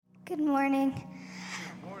Good morning.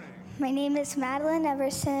 Good morning. My name is Madeline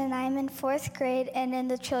Everson, and I'm in 4th grade and in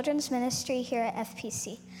the children's ministry here at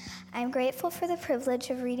FPC. I'm grateful for the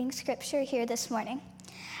privilege of reading scripture here this morning.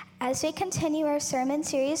 As we continue our sermon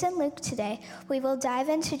series in Luke today, we will dive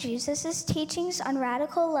into Jesus' teachings on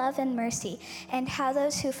radical love and mercy and how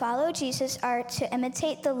those who follow Jesus are to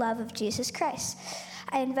imitate the love of Jesus Christ.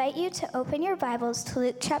 I invite you to open your Bibles to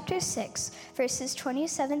Luke chapter 6, verses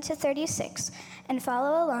 27 to 36, and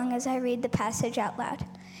follow along as I read the passage out loud.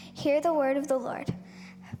 Hear the word of the Lord.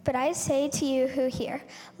 But I say to you who hear,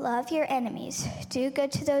 love your enemies, do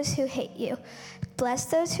good to those who hate you, bless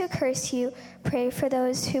those who curse you, pray for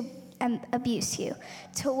those who abuse you.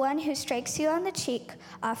 To one who strikes you on the cheek,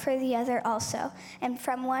 offer the other also, and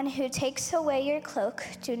from one who takes away your cloak,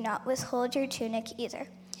 do not withhold your tunic either.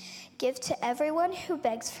 Give to everyone who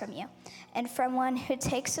begs from you, and from one who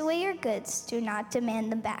takes away your goods, do not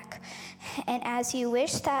demand them back. And as you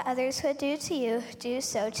wish that others would do to you, do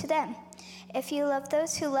so to them. If you love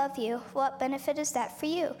those who love you, what benefit is that for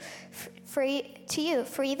you? For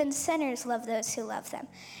even sinners love those who love them.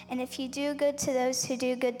 And if you do good to those who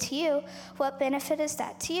do good to you, what benefit is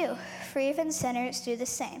that to you? For even sinners do the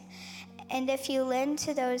same. And if you lend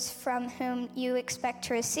to those from whom you expect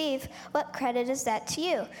to receive, what credit is that to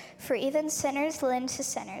you? For even sinners lend to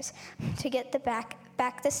sinners to get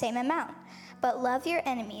back the same amount. But love your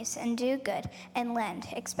enemies and do good and lend,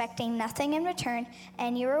 expecting nothing in return,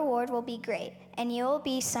 and your reward will be great, and you will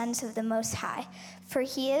be sons of the Most High. For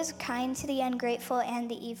he is kind to the ungrateful and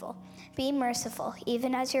the evil. Be merciful,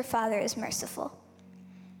 even as your Father is merciful.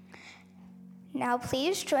 Now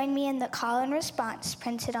please join me in the call and response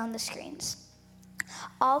printed on the screens.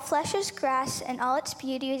 All flesh is grass, and all its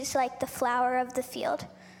beauty is like the flower of the field.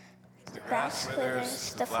 The grass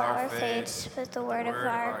withers, the flower fades, but the word of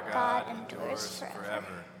our God endures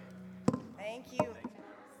forever. Thank you.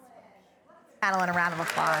 Madeline, a round of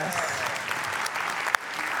applause.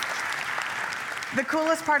 The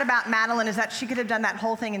coolest part about Madeline is that she could have done that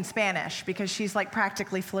whole thing in Spanish because she's like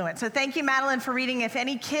practically fluent. So thank you, Madeline, for reading. If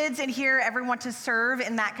any kids in here ever want to serve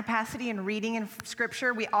in that capacity and reading in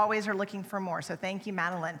scripture, we always are looking for more. So thank you,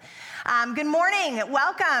 Madeline. Good morning.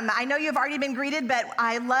 Welcome. I know you've already been greeted, but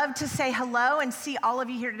I love to say hello and see all of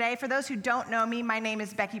you here today. For those who don't know me, my name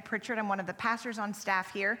is Becky Pritchard. I'm one of the pastors on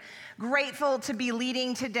staff here. Grateful to be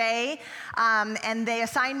leading today, and they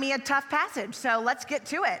assigned me a tough passage. So let's get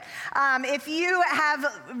to it. If you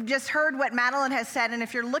have just heard what Madeline has said, and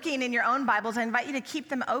if you're looking in your own Bibles, I invite you to keep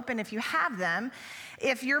them open if you have them.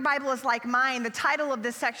 If your Bible is like mine, the title of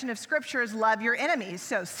this section of scripture is Love Your Enemies.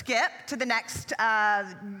 So skip to the next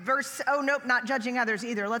verse. Oh, nope, not judging others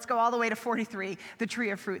either. Let's go all the way to 43, the tree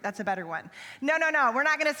of fruit. That's a better one. No, we're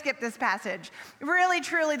not going to skip this passage. Really,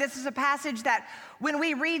 truly, this is a passage that when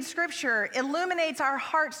we read scripture, illuminates our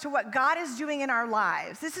hearts to what God is doing in our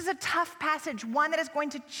lives. This is a tough passage, one that is going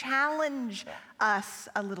to challenge us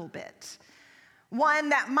a little bit. One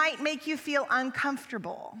that might make you feel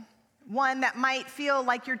uncomfortable. One that might feel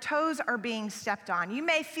like your toes are being stepped on. You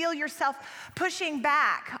may feel yourself pushing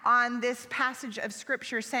back on this passage of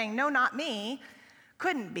scripture saying, no, not me,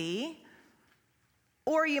 couldn't be.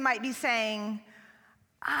 Or you might be saying,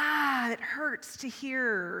 it hurts to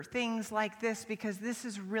hear things like this because this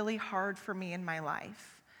is really hard for me in my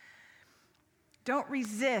life. Don't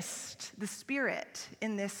resist the Spirit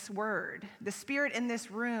in this word, the Spirit in this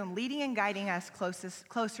room, leading and guiding us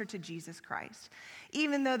closer to Jesus Christ.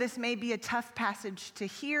 Even though this may be a tough passage to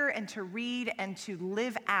hear and to read and to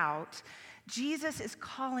live out, Jesus is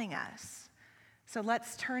calling us. So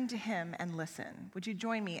let's turn to him and listen. Would you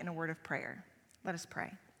join me in a word of prayer? Let us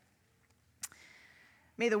pray.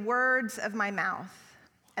 May the words of my mouth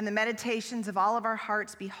and the meditations of all of our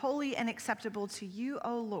hearts be holy and acceptable to you,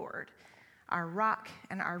 O Lord, our rock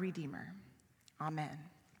and our redeemer. Amen.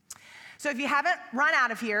 So if you haven't run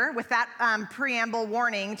out of here with that preamble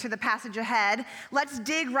warning to the passage ahead, let's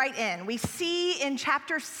dig right in. We see in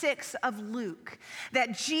chapter 6 of Luke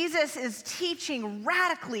that Jesus is teaching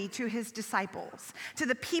radically to his disciples, to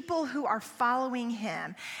the people who are following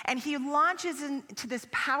him. And he launches into this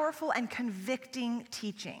powerful and convicting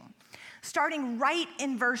teaching. Starting right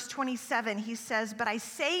in verse 27, he says, "But I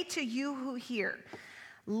say to you who hear,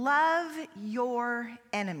 love your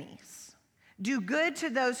enemies. Do good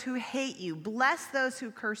to those who hate you. Bless those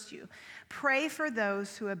who curse you. Pray for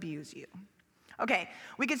those who abuse you." Okay,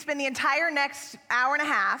 we could spend the entire next hour and a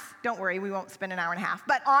half. Don't worry, we won't spend an hour and a half.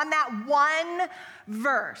 But on that one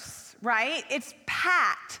verse, right? It's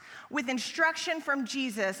packed with instruction from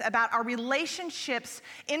Jesus about our relationships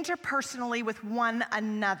interpersonally with one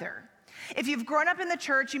another. If you've grown up in the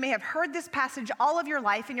church, you may have heard this passage all of your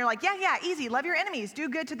life, and you're like, yeah, easy, love your enemies, do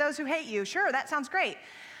good to those who hate you. Sure, that sounds great.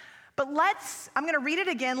 But I'm going to read it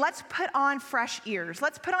again. Let's put on fresh ears.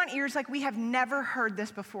 Let's put on ears like we have never heard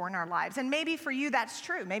this before in our lives. And maybe for you, that's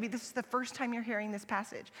true. Maybe this is the first time you're hearing this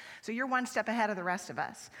passage. So you're one step ahead of the rest of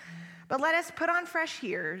us. But let us put on fresh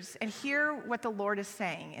ears and hear what the Lord is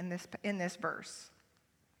saying in this verse.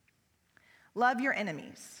 Love your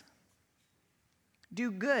enemies.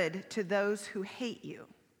 Do good to those who hate you.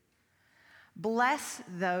 Bless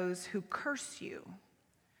those who curse you.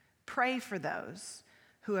 Pray for those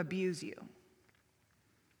who abuse you.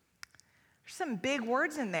 There's some big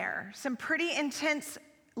words in there, some pretty intense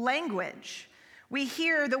language. We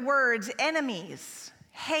hear the words enemies,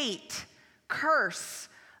 hate, curse,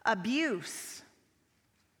 abuse.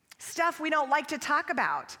 Stuff we don't like to talk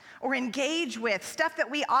about or engage with, stuff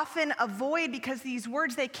that we often avoid because these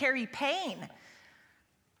words, they carry pain.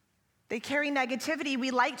 They carry negativity.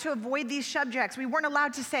 We like to avoid these subjects. We weren't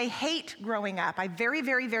allowed to say hate growing up. I very,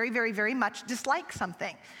 very, very, very, very much dislike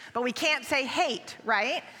something. But we can't say hate,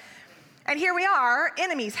 right? And here we are,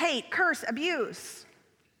 enemies, hate, curse, abuse.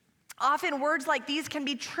 Often words like these can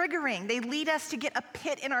be triggering. They lead us to get a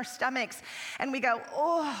pit in our stomachs. And we go,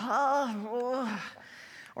 oh.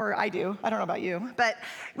 Or I do. I don't know about you. But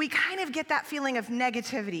we kind of get that feeling of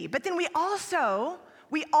negativity. But then we also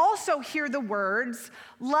hear the words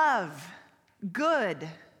love, good,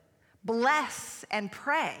 bless, and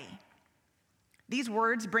pray. These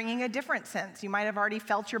words bringing a different sense. You might have already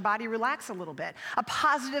felt your body relax a little bit. A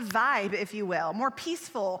positive vibe, if you will. More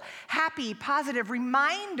peaceful, happy, positive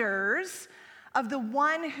reminders of the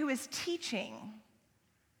one who is teaching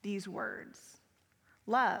these words.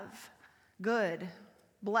 Love, good,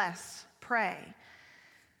 bless, pray.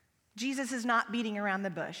 Jesus is not beating around the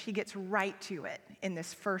bush. He gets right to it in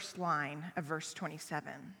this first line of verse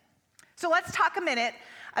 27. So let's talk a minute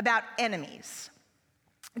about enemies.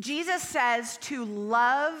 Jesus says to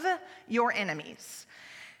love your enemies.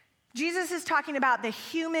 Jesus is talking about the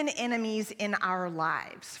human enemies in our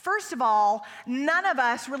lives. First of all, none of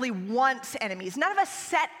us really wants enemies. None of us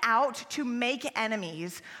set out to make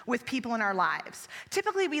enemies with people in our lives.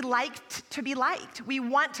 Typically, we like to be liked. We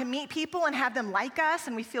want to meet people and have them like us,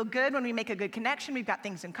 and we feel good when we make a good connection. We've got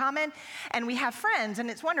things in common, and we have friends, and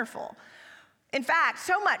it's wonderful. In fact,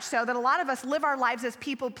 so much so that a lot of us live our lives as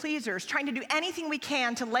people pleasers, trying to do anything we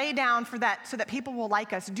can to lay down for that so that people will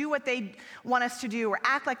like us, do what they want us to do, or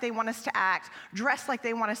act like they want us to act, dress like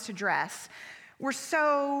they want us to dress. We're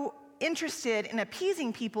so interested in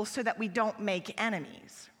appeasing people so that we don't make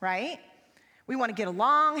enemies, right? We want to get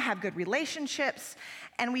along, have good relationships,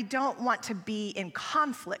 and we don't want to be in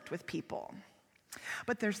conflict with people.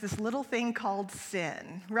 But there's this little thing called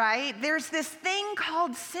sin, right? There's this thing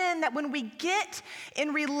called sin that when we get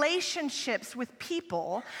in relationships with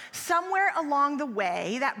people, somewhere along the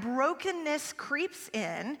way, that brokenness creeps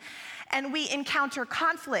in, and we encounter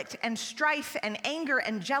conflict and strife and anger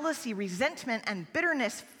and jealousy, resentment and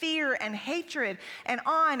bitterness, fear and hatred, and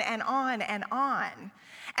on and on and on.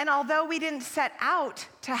 And although we didn't set out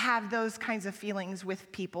to have those kinds of feelings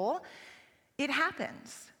with people, it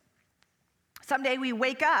happens. Someday we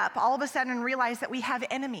wake up all of a sudden and realize that we have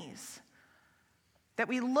enemies, that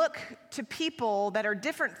we look to people that are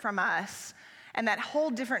different from us and that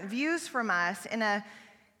hold different views from us in a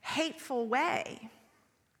hateful way.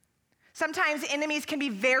 Sometimes enemies can be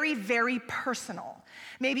very, very personal.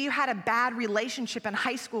 Maybe you had a bad relationship in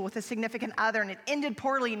high school with a significant other and it ended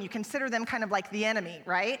poorly and you consider them kind of like the enemy,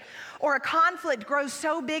 right? Or a conflict grows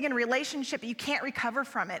so big in a relationship you can't recover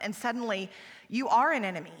from it and suddenly you are an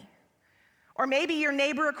enemy. Or maybe your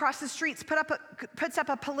neighbor across the street puts up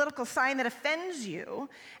a political sign that offends you,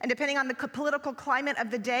 and depending on the political climate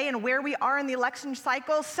of the day and where we are in the election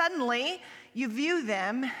cycle, suddenly you view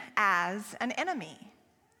them as an enemy,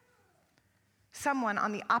 someone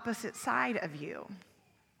on the opposite side of you.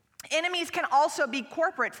 Enemies can also be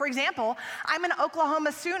corporate. For example, I'm an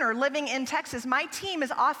Oklahoma Sooner living in Texas. My team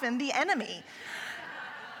is often the enemy.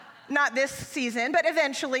 Not this season, but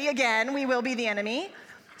eventually, again, we will be the enemy.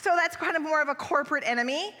 So that's kind of more of a corporate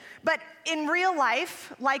enemy. But in real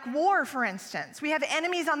life, like war, for instance, we have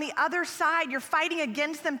enemies on the other side. You're fighting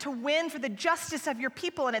against them to win for the justice of your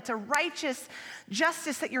people, and it's a righteous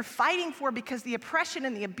justice that you're fighting for because the oppression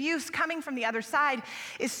and the abuse coming from the other side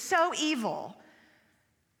is so evil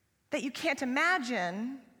that you can't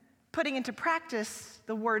imagine putting into practice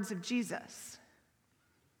the words of Jesus.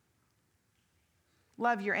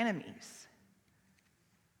 Love your enemies.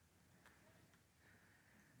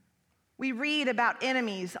 We read about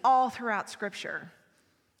enemies all throughout Scripture.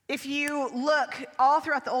 If you look all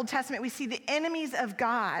throughout the Old Testament, we see the enemies of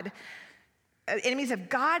God enemies of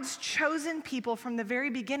God's chosen people from the very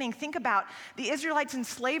beginning. Think about the Israelites in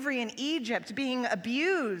slavery in Egypt, being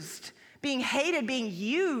abused, being hated, being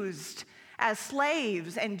used as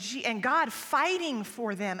slaves, and God fighting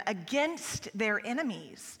for them against their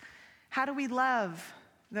enemies. How do we love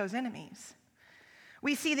those enemies?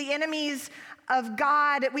 We see the enemies of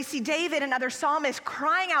God. We see David and other psalmists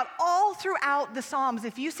crying out all throughout the Psalms.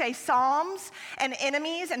 If you say Psalms and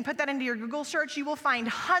enemies and put that into your Google search, you will find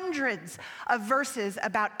hundreds of verses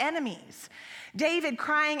about enemies. David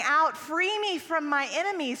crying out, "Free me from my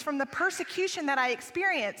enemies, from the persecution that I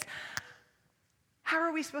experience." How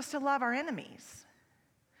are we supposed to love our enemies?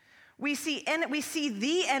 We see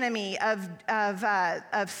the enemy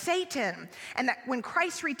of Satan, and that when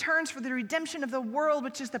Christ returns for the redemption of the world,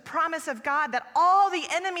 which is the promise of God, that all the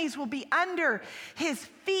enemies will be under his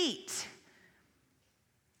feet.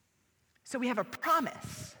 So we have a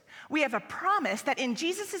promise. We have a promise that in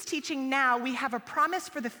Jesus' teaching now, we have a promise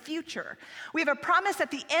for the future. We have a promise that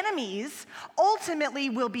the enemies ultimately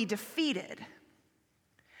will be defeated.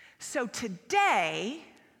 So today,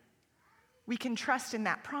 we can trust in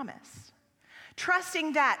that promise,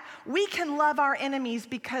 trusting that we can love our enemies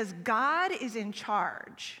because God is in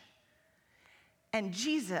charge and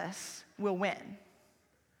Jesus will win.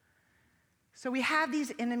 So we have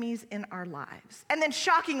these enemies in our lives. And then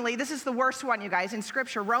shockingly, this is the worst one, you guys, in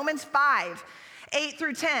Scripture, Romans 5, 8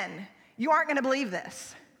 through 10. You aren't going to believe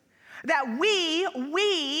this. That we,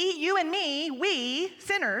 you and me, we,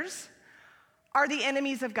 sinners, are the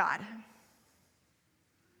enemies of God.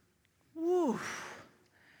 Woo.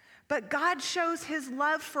 But God shows his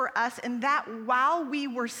love for us in that while we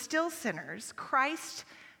were still sinners, Christ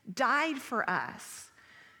died for us.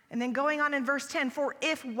 And then going on in verse 10, for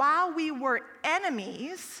if while we were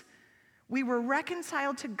enemies, we were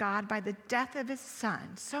reconciled to God by the death of his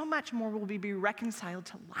Son, so much more will we be reconciled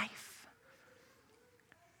to life.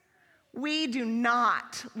 We do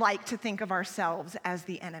not like to think of ourselves as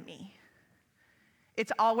the enemy.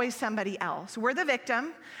 It's always somebody else. We're the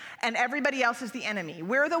victim, and everybody else is the enemy.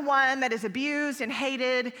 We're the one that is abused and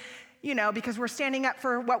hated, because we're standing up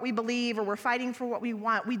for what we believe or we're fighting for what we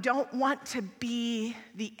want. We don't want to be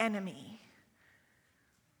the enemy,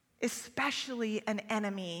 especially an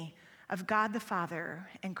enemy of God the Father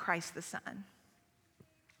and Christ the Son.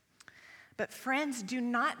 But friends, do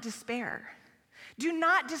not despair. Do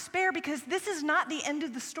not despair, because this is not the end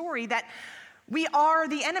of the story, that we are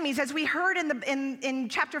the enemies, as we heard in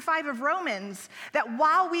chapter 5 of Romans, that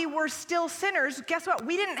while we were still sinners, guess what?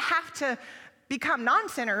 We didn't have to become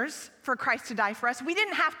non-sinners for Christ to die for us. We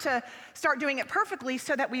didn't have to start doing it perfectly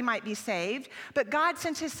so that we might be saved, but God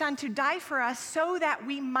sent his Son to die for us so that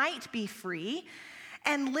we might be free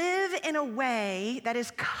and live in a way that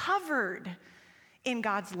is covered in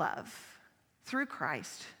God's love through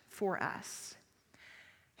Christ for us,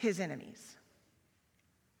 his enemies.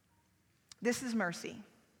 This is mercy.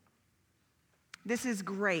 This is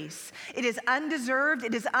grace. It is undeserved,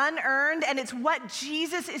 it is unearned, and it's what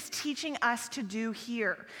Jesus is teaching us to do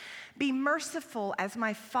here. Be merciful as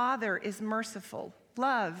my Father is merciful.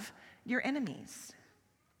 Love your enemies.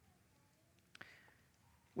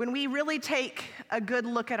 When we really take a good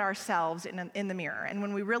look at ourselves in the mirror, and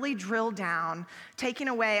when we really drill down, taking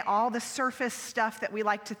away all the surface stuff that we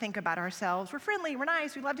like to think about ourselves, we're friendly, we're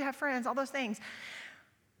nice, we love to have friends, all those things,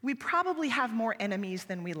 we probably have more enemies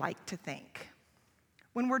than we like to think.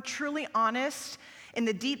 When we're truly honest in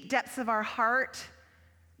the deep depths of our heart,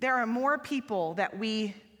 there are more people that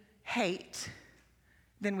we hate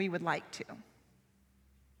than we would like to.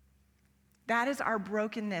 That is our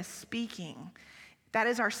brokenness speaking. That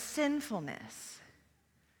is our sinfulness.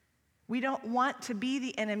 We don't want to be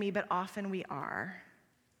the enemy, but often we are.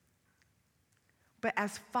 But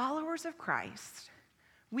as followers of Christ,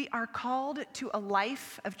 we are called to a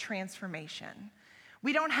life of transformation.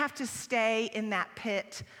 We don't have to stay in that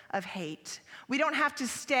pit of hate. We don't have to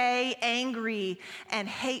stay angry and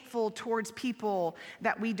hateful towards people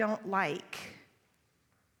that we don't like.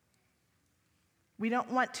 We don't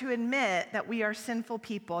want to admit that we are sinful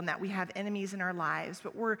people and that we have enemies in our lives,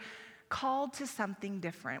 but we're called to something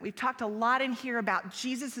different. We've talked a lot in here about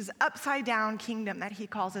Jesus' upside-down kingdom that he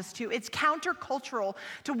calls us to. It's countercultural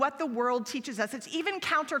to what the world teaches us. It's even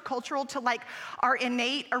countercultural to our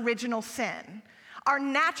innate original sin. Our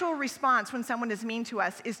natural response when someone is mean to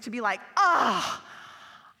us is to be like,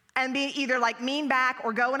 and be either mean back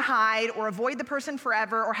or go and hide or avoid the person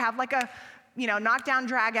forever or have a knock down,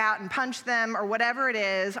 drag out, and punch them, or whatever it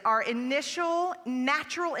is. Our initial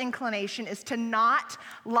natural inclination is to not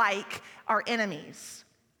like our enemies,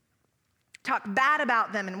 talk bad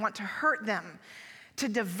about them and want to hurt them, to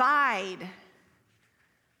divide.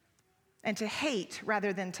 and to hate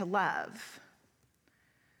rather than to love.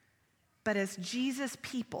 But as Jesus'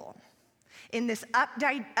 people, in this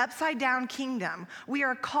upside down kingdom, we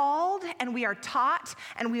are called and we are taught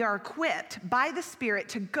and we are equipped by the Spirit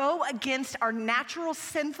to go against our natural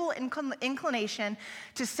sinful inclination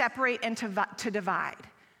to separate and to divide.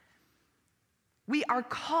 We are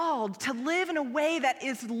called to live in a way that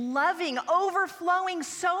is loving, overflowing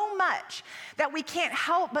so much that we can't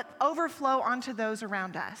help but overflow onto those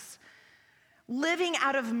around us. Living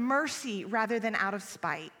out of mercy rather than out of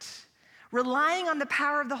spite. Relying on the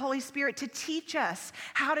power of the Holy Spirit to teach us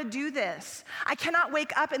how to do this. I cannot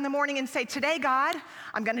wake up in the morning and say, today, God,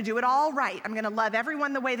 I'm going to do it all right. I'm going to love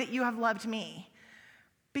everyone the way that you have loved me.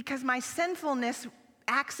 Because my sinfulness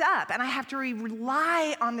acts up, and I have to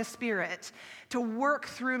rely on the Spirit to work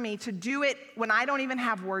through me, to do it when I don't even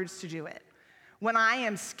have words to do it. When I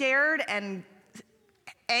am scared and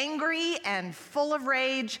angry and full of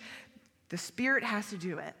rage, the Spirit has to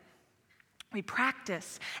do it. We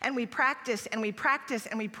practice, and we practice, and we practice,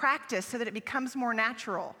 and we practice so that it becomes more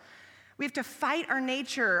natural. We have to fight our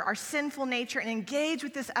nature, our sinful nature, and engage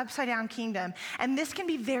with this upside-down kingdom. And this can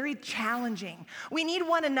be very challenging. We need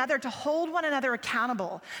one another to hold one another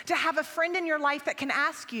accountable, to have a friend in your life that can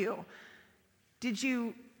ask you, did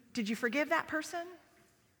you forgive that person?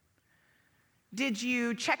 Did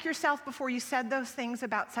you check yourself before you said those things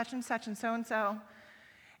about such and such and so-and-so?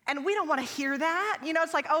 And we don't want to hear that. You know,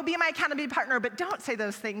 it's like, oh, be my accountability partner, but don't say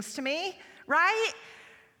those things to me, right?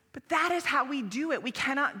 But that is how we do it. We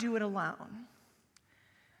cannot do it alone.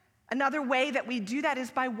 Another way that we do that is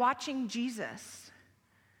by watching Jesus.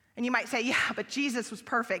 And you might say, yeah, but Jesus was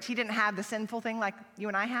perfect. He didn't have the sinful thing like you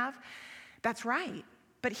and I have. That's right.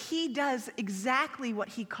 But he does exactly what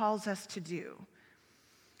he calls us to do.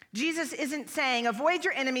 Jesus isn't saying, avoid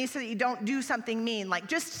your enemies so that you don't do something mean, like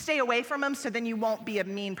just stay away from them so then you won't be a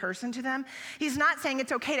mean person to them. He's not saying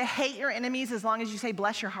it's okay to hate your enemies as long as you say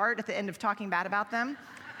bless your heart at the end of talking bad about them.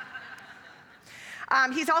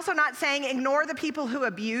 He's also not saying ignore the people who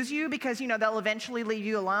abuse you because, they'll eventually leave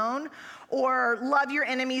you alone, or love your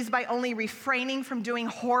enemies by only refraining from doing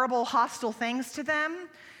horrible, hostile things to them.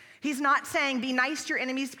 He's not saying be nice to your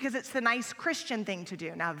enemies because it's the nice Christian thing to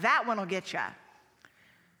do. Now, that one will get you.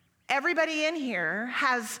 Everybody in here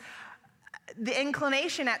has the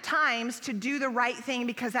inclination at times to do the right thing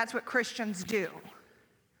because that's what Christians do.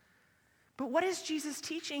 But what is Jesus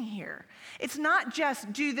teaching here? It's not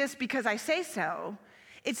just do this because I say so.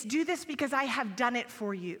 It's do this because I have done it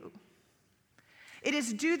for you. It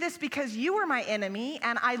is do this because you were my enemy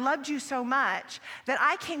and I loved you so much that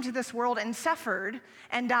I came to this world and suffered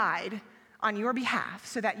and died on your behalf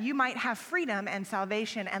so that you might have freedom and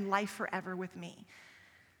salvation and life forever with me.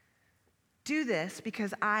 Do this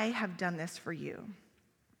because I have done this for you.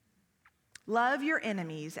 Love your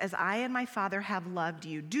enemies as I and my Father have loved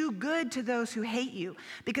you. Do good to those who hate you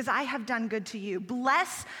because I have done good to you.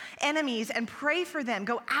 Bless enemies and pray for them.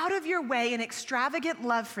 Go out of your way in extravagant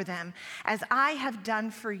love for them as I have done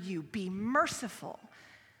for you. Be merciful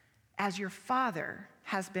as your Father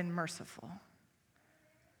has been merciful.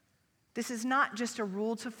 This is not just a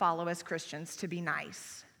rule to follow as Christians to be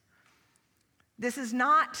nice. This is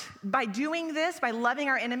not, by doing this, by loving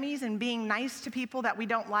our enemies and being nice to people that we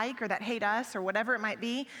don't like or that hate us or whatever it might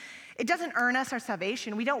be, it doesn't earn us our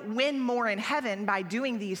salvation. We don't win more in heaven by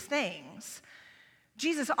doing these things.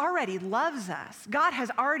 Jesus already loves us. God has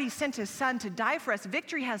already sent his son to die for us.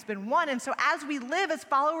 Victory has been won. And so as we live as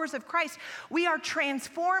followers of Christ, we are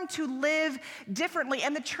transformed to live differently.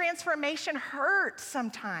 And the transformation hurts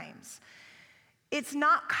sometimes. It's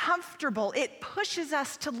not comfortable. It pushes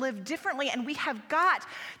us to live differently, and we have got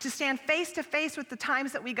to stand face to face with the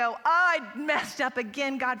times that we go, oh, I messed up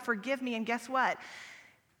again. God, forgive me. And guess what?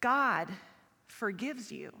 God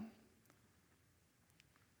forgives you.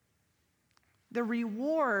 The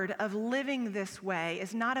reward of living this way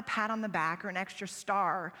is not a pat on the back or an extra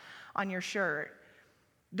star on your shirt.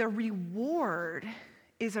 The reward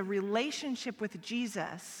is a relationship with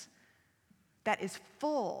Jesus that is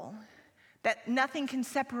full, that nothing can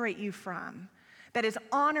separate you from, that is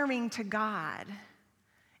honoring to God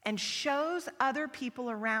and shows other people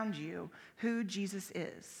around you who Jesus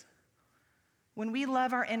is. When we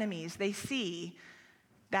love our enemies, they see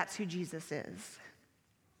that's who Jesus is.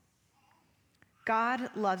 God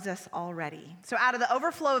loves us already. So out of the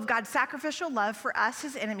overflow of God's sacrificial love for us,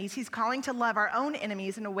 his enemies, he's calling to love our own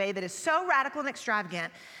enemies in a way that is so radical and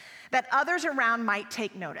extravagant that others around might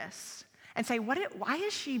take notice and say, why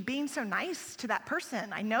is she being so nice to that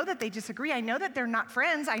person? I know that they disagree. I know that they're not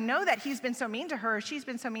friends. I know that he's been so mean to her, or she's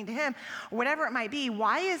been so mean to him, or whatever it might be.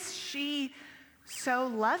 Why is she so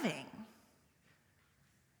loving?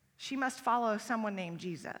 she must follow someone named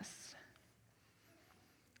Jesus.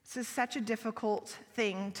 This is such a difficult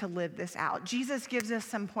thing to live this out. Jesus gives us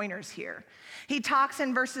some pointers here. He talks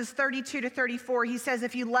in verses 32 to 34. He says,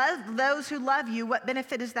 if you love those who love you, what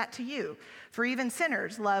benefit is that to you? For even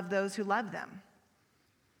sinners love those who love them.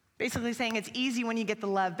 Basically saying it's easy when you get the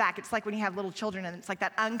love back. It's like when you have little children and it's like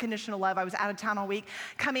that unconditional love. I was out of town all week.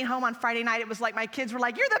 Coming home on Friday night, it was like my kids were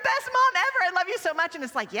like, you're the best mom ever. I love you so much. And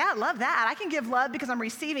it's like, yeah, I love that. I can give love because I'm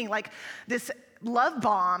receiving like this love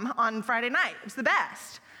bomb on Friday night. It's the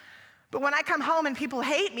best. But when I come home and people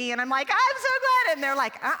hate me and I'm like, I'm so glad. And they're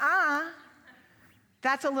like,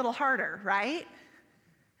 that's a little harder, right?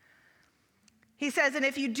 He says, and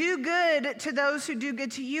if you do good to those who do good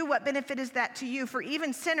to you, what benefit is that to you? For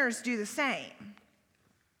even sinners do the same.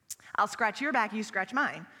 I'll scratch your back, you scratch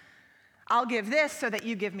mine. I'll give this so that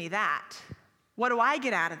you give me that. What do I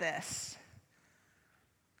get out of this?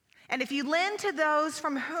 And if you lend to those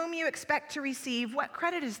from whom you expect to receive, what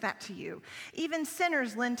credit is that to you? Even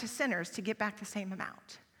sinners lend to sinners to get back the same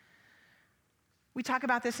amount. We talk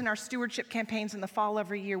about this in our stewardship campaigns in the fall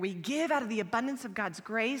every year. We give out of the abundance of God's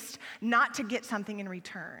grace, not to get something in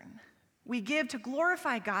return. We give to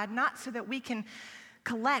glorify God, not so that we can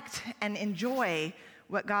collect and enjoy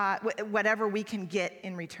whatever we can get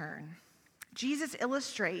in return. Jesus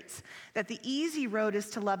illustrates that the easy road is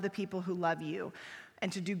to love the people who love you,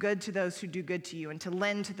 and to do good to those who do good to you, and to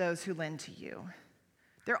lend to those who lend to you.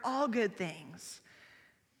 They're all good things.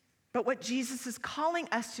 But what Jesus is calling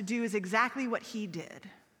us to do is exactly what he did.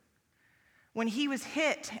 When he was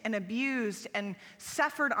hit and abused and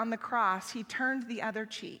suffered on the cross, he turned the other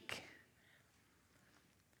cheek.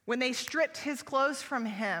 When they stripped his clothes from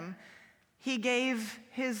him, he gave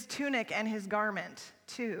his tunic and his garment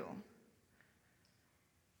too.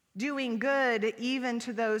 Doing good even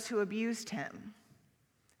to those who abused him.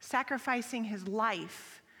 Sacrificing his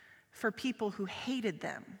life for people who hated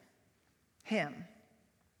him.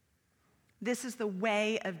 This is the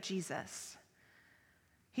way of Jesus.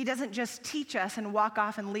 He doesn't just teach us and walk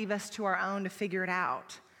off and leave us to our own to figure it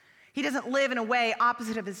out. He doesn't live in a way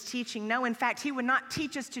opposite of his teaching. No, in fact, he would not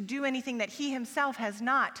teach us to do anything that he himself has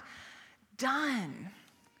not done.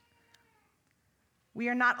 We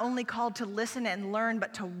are not only called to listen and learn,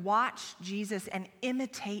 but to watch Jesus and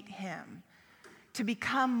imitate him, to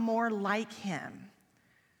become more like him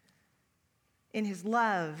in his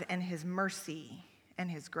love and his mercy and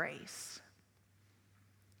his grace.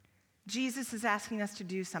 Jesus is asking us to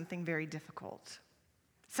do something very difficult.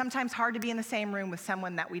 Sometimes hard to be in the same room with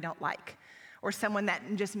someone that we don't like, or someone that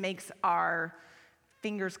just makes our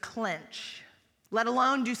fingers clench, let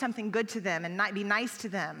alone do something good to them and not be nice to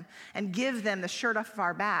them and give them the shirt off of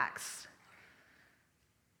our backs.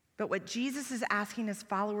 But what Jesus is asking his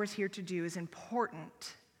followers here to do is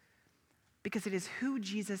important because it is who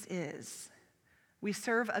Jesus is. We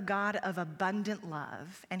serve a God of abundant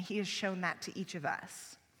love, and he has shown that to each of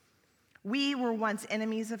us. We were once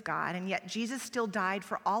enemies of God, and yet Jesus still died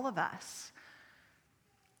for all of us.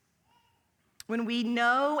 When we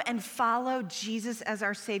know and follow Jesus as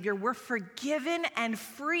our Savior, we're forgiven and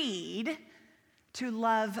freed to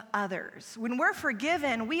love others. When we're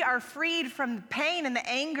forgiven, we are freed from the pain and the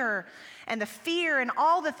anger and the fear and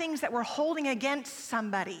all the things that we're holding against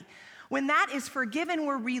somebody. When that is forgiven,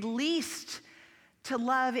 we're released to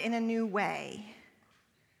love in a new way.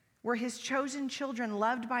 We're his chosen children,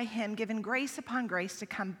 loved by him, given grace upon grace to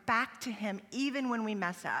come back to him even when we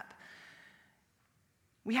mess up.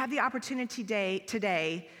 We have the opportunity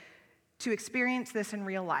today to experience this in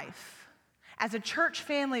real life. As a church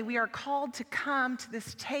family, we are called to come to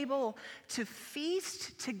this table to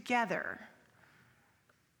feast together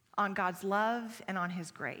on God's love and on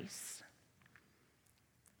his grace.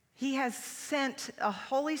 He has sent a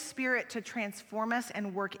Holy Spirit to transform us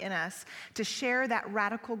and work in us to share that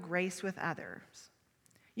radical grace with others.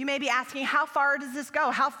 You may be asking, how far does this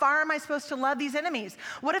go? How far am I supposed to love these enemies?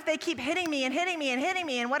 What if they keep hitting me and hitting me and hitting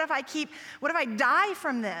me? And what if I die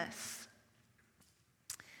from this?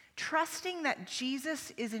 Trusting that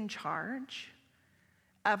Jesus is in charge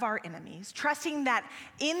of our enemies, trusting that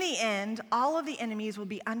in the end, all of the enemies will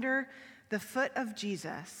be under the foot of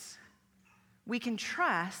Jesus, we can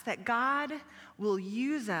trust that God will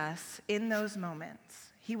use us in those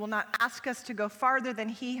moments. He will not ask us to go farther than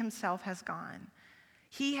he himself has gone.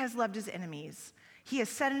 He has loved his enemies. He has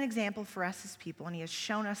set an example for us as people, and he has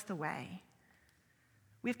shown us the way.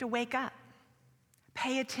 We have to wake up,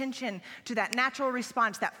 pay attention to that natural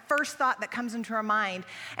response, that first thought that comes into our mind,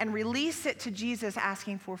 and release it to Jesus,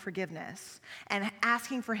 asking for forgiveness and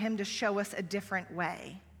asking for him to show us a different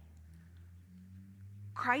way.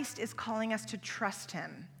 Christ is calling us to trust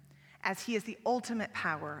him as he is the ultimate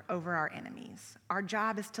power over our enemies. Our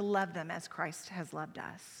job is to love them as Christ has loved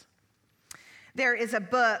us. There is a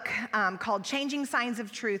book called Changing Signs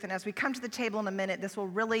of Truth, and as we come to the table in a minute, this will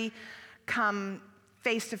really come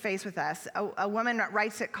face to face with us. A woman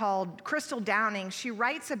writes it called Crystal Downing. She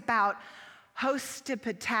writes about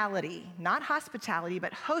hospitality, not hospitality,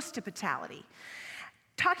 but hospitality.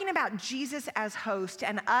 Talking about Jesus as host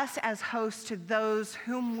and us as hosts to those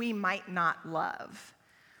whom we might not love.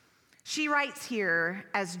 She writes here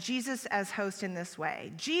as Jesus as host in this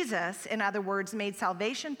way. Jesus, in other words, made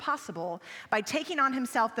salvation possible by taking on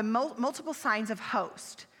himself the multiple signs of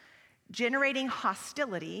host, generating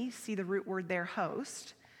hostility, see the root word there,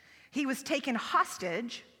 host. He was taken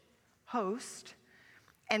hostage, host,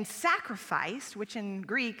 and sacrificed, which in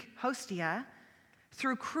Greek, hostia.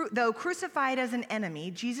 Though crucified as an enemy,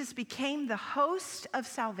 Jesus became the host of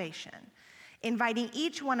salvation, inviting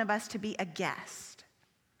each one of us to be a guest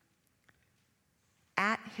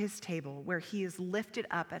at his table where he is lifted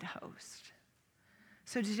up at host.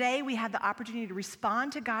 So today we have the opportunity to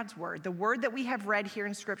respond to God's word, the word that we have read here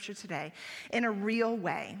in Scripture today, in a real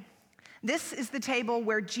way. This is the table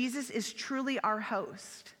where Jesus is truly our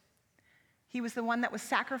host. He was the one that was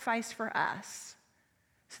sacrificed for us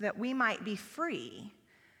so that we might be free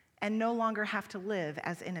and no longer have to live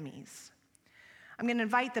as enemies. I'm going to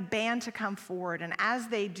invite the band to come forward, and as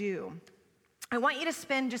they do, I want you to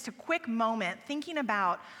spend just a quick moment thinking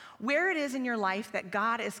about where it is in your life that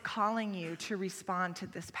God is calling you to respond to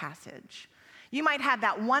this passage. You might have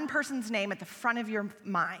that one person's name at the front of your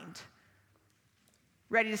mind,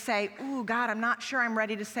 ready to say, ooh, God, I'm not sure I'm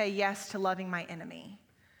ready to say yes to loving my enemy.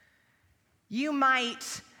 You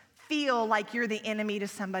might feel like you're the enemy to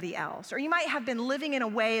somebody else, or you might have been living in a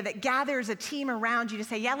way that gathers a team around you to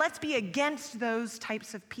say, yeah, let's be against those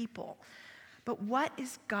types of people. But what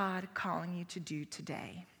is God calling you to do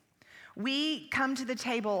today? We come to the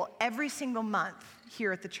table every single month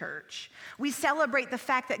here at the church. We celebrate the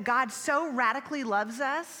fact that God so radically loves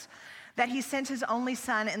us that he sent his only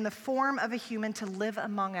son in the form of a human to live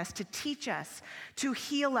among us, to teach us, to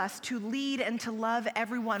heal us, to lead, and to love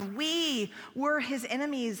everyone. We were his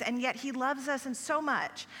enemies, and yet he loves us and so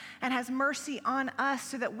much and has mercy on us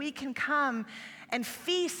so that we can come and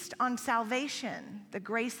feast on salvation, the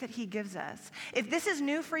grace that he gives us. If this is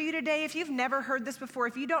new for you today, if you've never heard this before,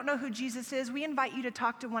 if you don't know who Jesus is, we invite you to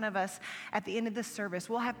talk to one of us at the end of this service.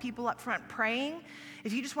 We'll have people up front praying.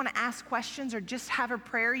 If you just want to ask questions or just have a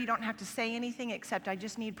prayer, you don't have to say anything except, I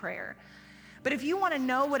just need prayer. But if you want to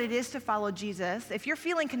know what it is to follow Jesus, if you're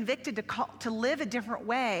feeling convicted to live a different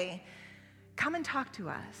way, come and talk to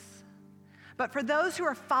us. But for those who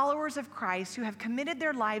are followers of Christ, who have committed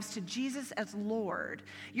their lives to Jesus as Lord,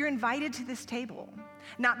 you're invited to this table.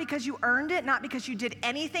 Not because you earned it, not because you did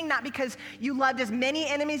anything, not because you loved as many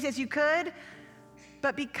enemies as you could,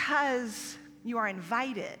 but because you are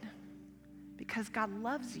invited, because God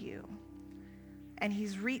loves you, and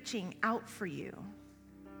he's reaching out for you.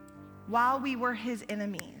 While we were his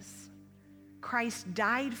enemies, Christ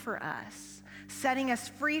died for us, setting us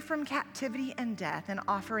free from captivity and death and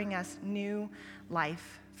offering us new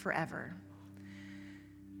life forever.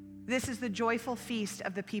 This is the joyful feast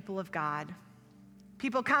of the people of God.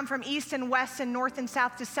 People come from east and west and north and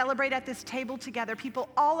south to celebrate at this table together. People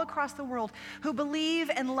all across the world who believe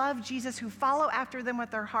and love Jesus, who follow after them with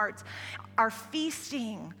their hearts, are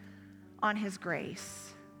feasting on his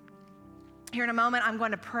grace. Here in a moment, I'm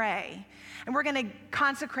going to pray, and we're going to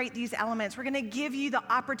consecrate these elements. We're going to give you the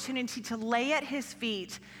opportunity to lay at his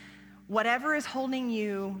feet whatever is holding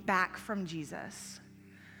you back from Jesus.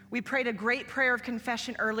 We prayed a great prayer of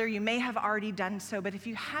confession earlier. You may have already done so, but if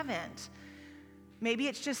you haven't, maybe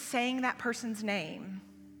it's just saying that person's name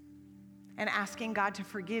and asking God to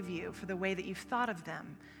forgive you for the way that you've thought of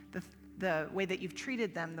them, the way that you've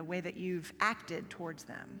treated them, the way that you've acted towards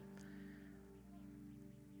them.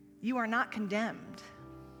 You are not condemned.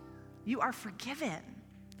 You are forgiven.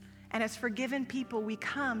 And as forgiven people, we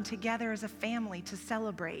come together as a family to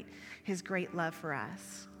celebrate his great love for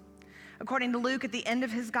us. According to Luke, at the end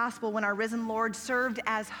of his gospel, when our risen Lord served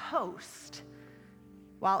as host,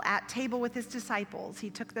 while at table with his disciples,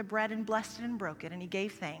 he took the bread and blessed it and broke it, and he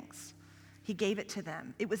gave thanks. He gave it to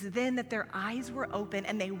them. It was then that their eyes were open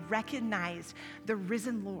and they recognized the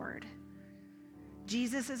risen Lord.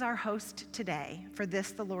 Jesus is our host today for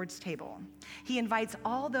this, the Lord's table. He invites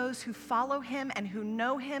all those who follow him and who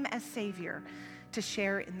know him as Savior to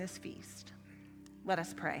share in this feast. Let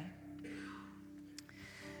us pray.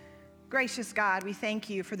 Gracious God, we thank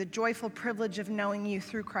you for the joyful privilege of knowing you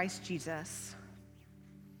through Christ Jesus.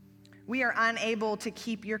 We are unable to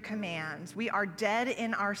keep your commands. We are dead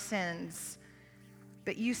in our sins,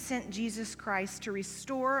 that you sent Jesus Christ to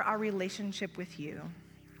restore our relationship with you.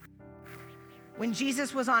 When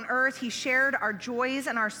Jesus was on earth, he shared our joys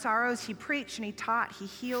and our sorrows. He preached and he taught. He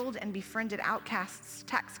healed and befriended outcasts,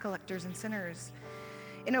 tax collectors, and sinners.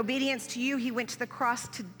 In obedience to you, he went to the cross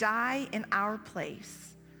to die in our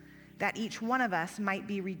place, that each one of us might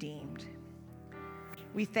be redeemed.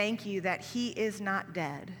 We thank you that he is not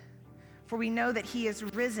dead, for we know that he is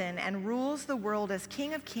risen and rules the world as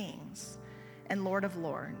King of Kings and Lord of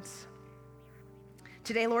Lords.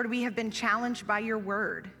 Today, Lord, we have been challenged by your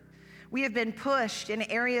word. We have been pushed in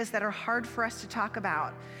areas that are hard for us to talk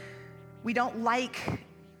about. We don't like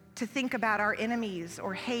to think about our enemies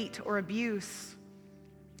or hate or abuse.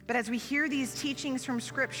 But as we hear these teachings from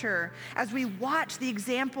Scripture, as we watch the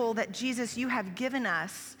example that Jesus, you have given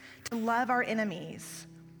us to love our enemies,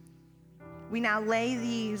 we now lay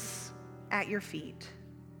these at your feet.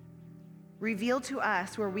 Reveal to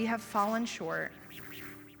us where we have fallen short.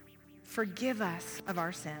 Forgive us of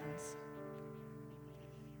our sins.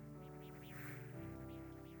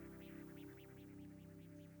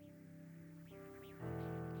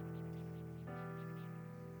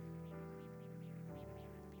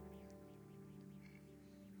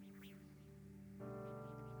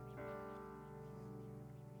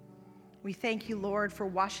 We thank you, Lord, for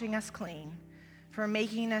washing us clean, for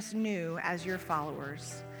making us new as your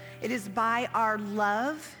followers. It is by our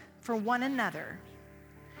love for one another,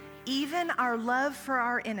 even our love for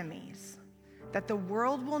our enemies, that the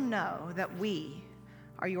world will know that we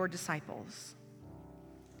are your disciples.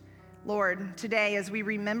 Lord, today as we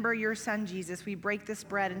remember your son Jesus, we break this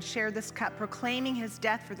bread and share this cup, proclaiming his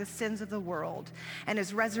death for the sins of the world and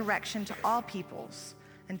his resurrection to all peoples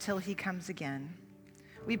until he comes again.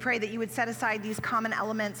 We pray that you would set aside these common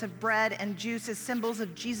elements of bread and juice as symbols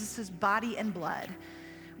of Jesus' body and blood.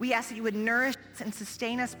 We ask that you would nourish and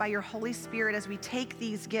sustain us by your Holy Spirit as we take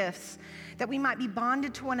these gifts, that we might be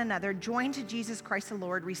bonded to one another, joined to Jesus Christ the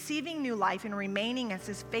Lord, receiving new life and remaining as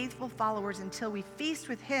his faithful followers until we feast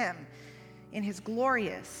with him in his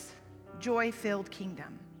glorious, joy-filled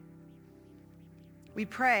kingdom. We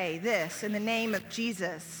pray this in the name of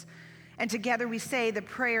Jesus. And together we say the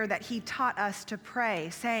prayer that he taught us to pray,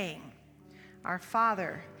 saying, Our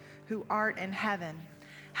Father, who art in heaven,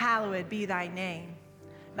 hallowed be thy name.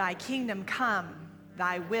 Thy kingdom come,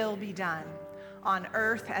 thy will be done, on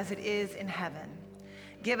earth as it is in heaven.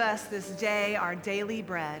 Give us this day our daily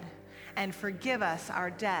bread, and forgive us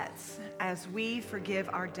our debts as we forgive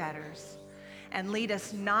our debtors. And lead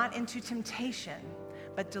us not into temptation,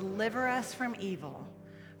 but deliver us from evil.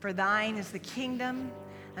 For thine is the kingdom,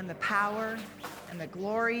 and the power, and the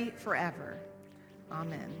glory forever.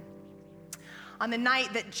 Amen. On the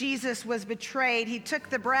night that Jesus was betrayed, he took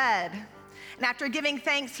the bread, and after giving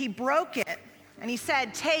thanks, he broke it, and he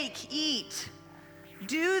said, Take, eat.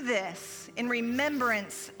 Do this in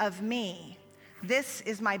remembrance of me. This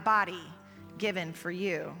is my body given for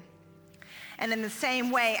you. And in the same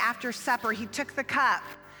way, after supper, he took the cup,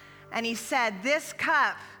 and he said, This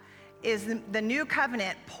cup is the new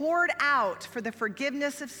covenant poured out for the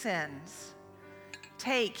forgiveness of sins.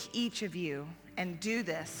 Take, each of you, and do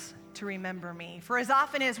this to remember me. For as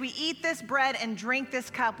often as we eat this bread and drink this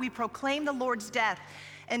cup, we proclaim the Lord's death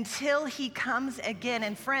until he comes again.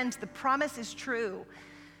 And friends, the promise is true.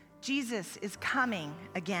 Jesus is coming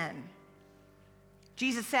again.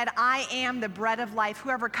 Jesus said, I am the bread of life.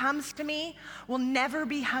 Whoever comes to me will never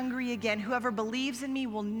be hungry again. Whoever believes in me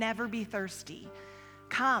will never be thirsty.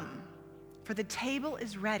 Come, for the table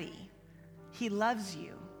is ready. He loves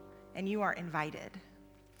you, and you are invited.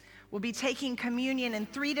 We'll be taking communion in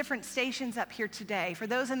 3 different stations up here today. For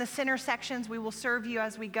those in the center sections, we will serve you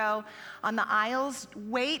as we go. On the aisles,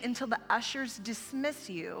 wait until the ushers dismiss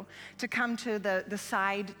you to come to the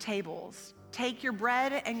side tables. Take your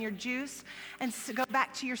bread and your juice and go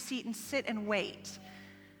back to your seat and sit and wait.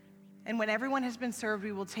 And when everyone has been served,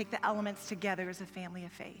 we will take the elements together as a family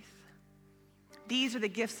of faith. These are the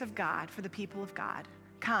gifts of God for the people of God.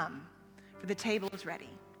 Come, for the table is ready.